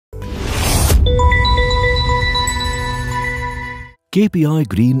KPI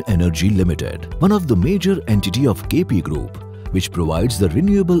Green Energy Ltd, one of the major entity of KP Group, which provides the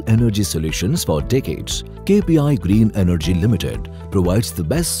renewable energy solutions for decades. KPI Green Energy Ltd provides the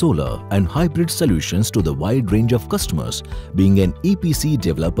best solar and hybrid solutions to the wide range of customers, being an EPC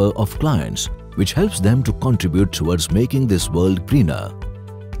developer of clients, which helps them to contribute towards making this world greener.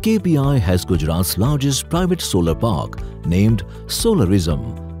 KPI has Gujarat's largest private solar park named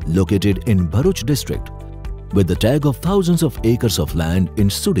Solarism, located in Bharuch district, with the tag of thousands of acres of land in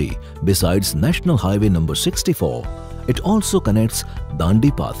Surat. Besides National Highway number 64, it also connects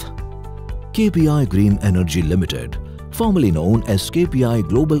Dandi Path. KPI Green Energy Ltd, formerly known as KPI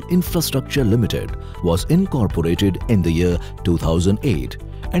Global Infrastructure Ltd, was incorporated in the year 2008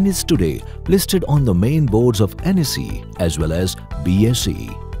 and is today listed on the main boards of NSE as well as BSE.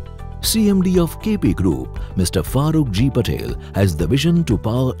 CMD of KP Group, Mr. Farooq G. Patel, has the vision to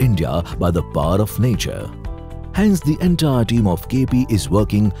power India by the power of nature. Hence, the entire team of KP is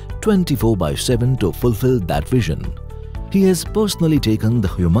working 24/7 to fulfill that vision. He has personally taken the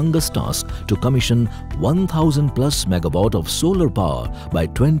humongous task to commission 1000 plus megawatt of solar power by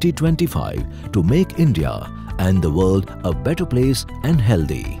 2025 to make India and the world a better place and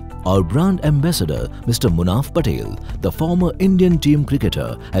healthy. Our brand ambassador, Mr. Munaf Patel, the former Indian team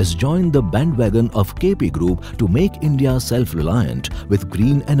cricketer, has joined the bandwagon of KP Group to make India self-reliant with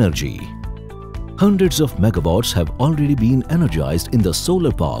green energy. Hundreds of megawatts have already been energized in the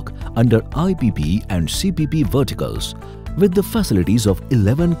solar park under IPP and CPP verticals, with the facilities of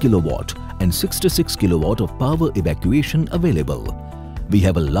 11 kilowatt and 66 kilowatt of power evacuation available. We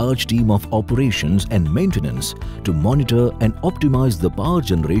have a large team of operations and maintenance to monitor and optimize the power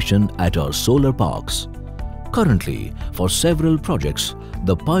generation at our solar parks. Currently, for several projects,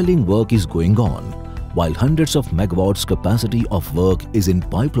 the piling work is going on, while hundreds of megawatts capacity of work is in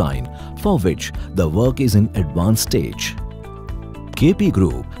pipeline, for which the work is in advanced stage. KP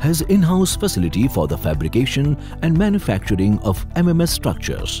Group has in-house facility for the fabrication and manufacturing of MMS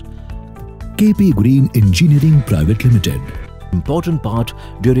structures. KP Green Engineering Private Ltd, important part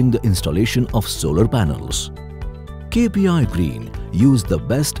during the installation of solar panels. KPI Green use the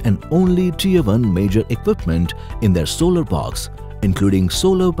best and only Tier 1 major equipment in their solar parks, including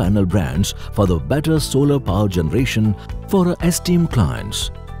solar panel brands for the better solar power generation for our esteemed clients.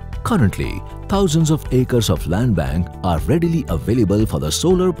 Currently, thousands of acres of land bank are readily available for the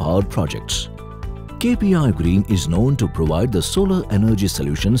solar power projects. KPI Green is known to provide the solar energy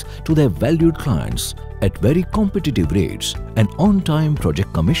solutions to their valued clients at very competitive rates and on-time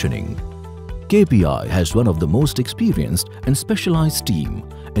project commissioning. KPI has one of the most experienced and specialized team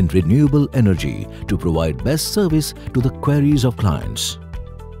in renewable energy to provide best service to the queries of clients.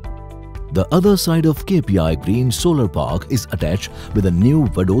 The other side of KPI Green Solar Park is attached with the new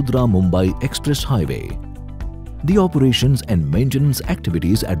Vadodara-Mumbai Express Highway. The operations and maintenance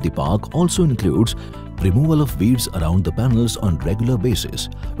activities at the park also includes removal of weeds around the panels on regular basis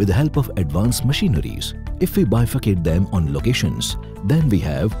with the help of advanced machineries. If we bifurcate them on locations, then we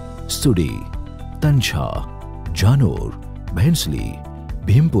have Sudi, Tancha, Janur, Bhensli,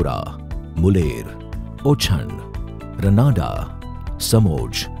 Bhimpura, Muler, Ochan, Ranada,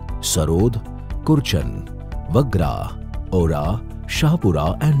 Samoj, Sarod, Kurchan, Vagra, Ora,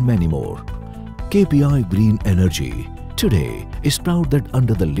 Shahpura and many more. KPI Green Energy today is proud that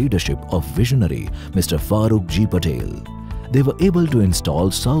under the leadership of visionary Mr. Farooq G. Patel, they were able to install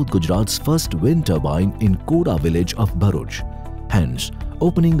South Gujarat's first wind turbine in Koda village of Bharuch, hence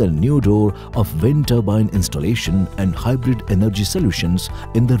opening a new door of wind turbine installation and hybrid energy solutions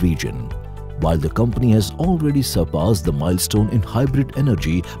in the region. While the company has already surpassed the milestone in hybrid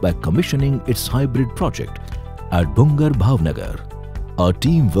energy by commissioning its hybrid project at Bungar Bhavnagar, our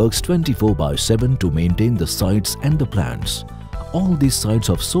team works 24/7 to maintain the sites and the plants. All these sites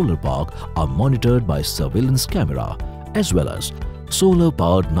of solar park are monitored by surveillance camera as well as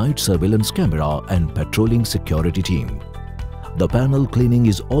solar-powered night surveillance camera and patrolling security team. The panel cleaning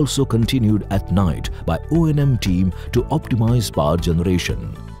is also continued at night by O&M team to optimize power generation.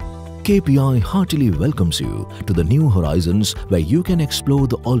 KPI heartily welcomes you to the new horizons where you can explore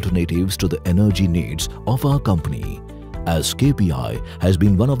the alternatives to the energy needs of our company, as KPI has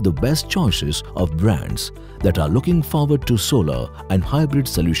been one of the best choices of brands that are looking forward to solar and hybrid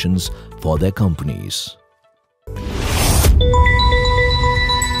solutions for their companies.